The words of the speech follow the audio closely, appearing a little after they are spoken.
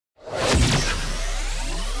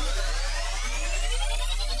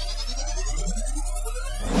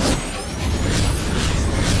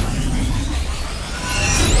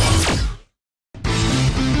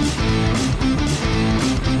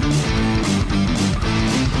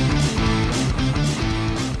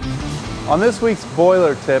On this week's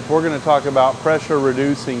boiler tip, we're going to talk about pressure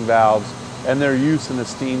reducing valves and their use in a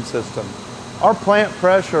steam system. Our plant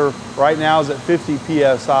pressure right now is at 50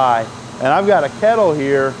 psi, and I've got a kettle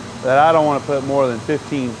here that I don't want to put more than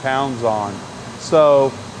 15 pounds on.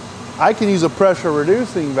 So I can use a pressure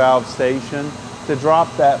reducing valve station to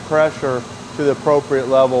drop that pressure to the appropriate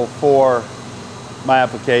level for my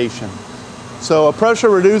application. So a pressure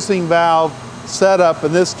reducing valve setup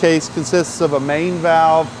in this case consists of a main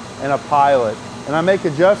valve and a pilot. And I make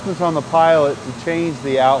adjustments on the pilot to change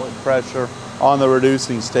the outlet pressure on the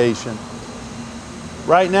reducing station.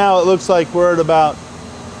 Right now it looks like we're at about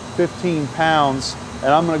 15 pounds,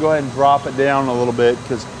 and I'm going to go ahead and drop it down a little bit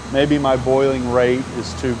because maybe my boiling rate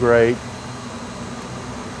is too great.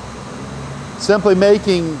 Simply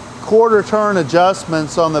making quarter turn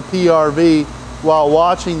adjustments on the PRV while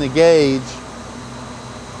watching the gauge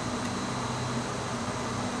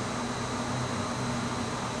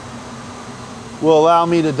will allow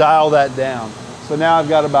me to dial that down. So now I've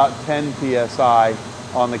got about 10 psi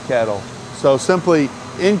on the kettle. So simply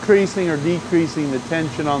increasing or decreasing the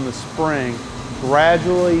tension on the spring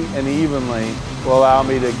gradually and evenly will allow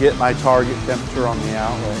me to get my target temperature on the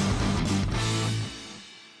outlet.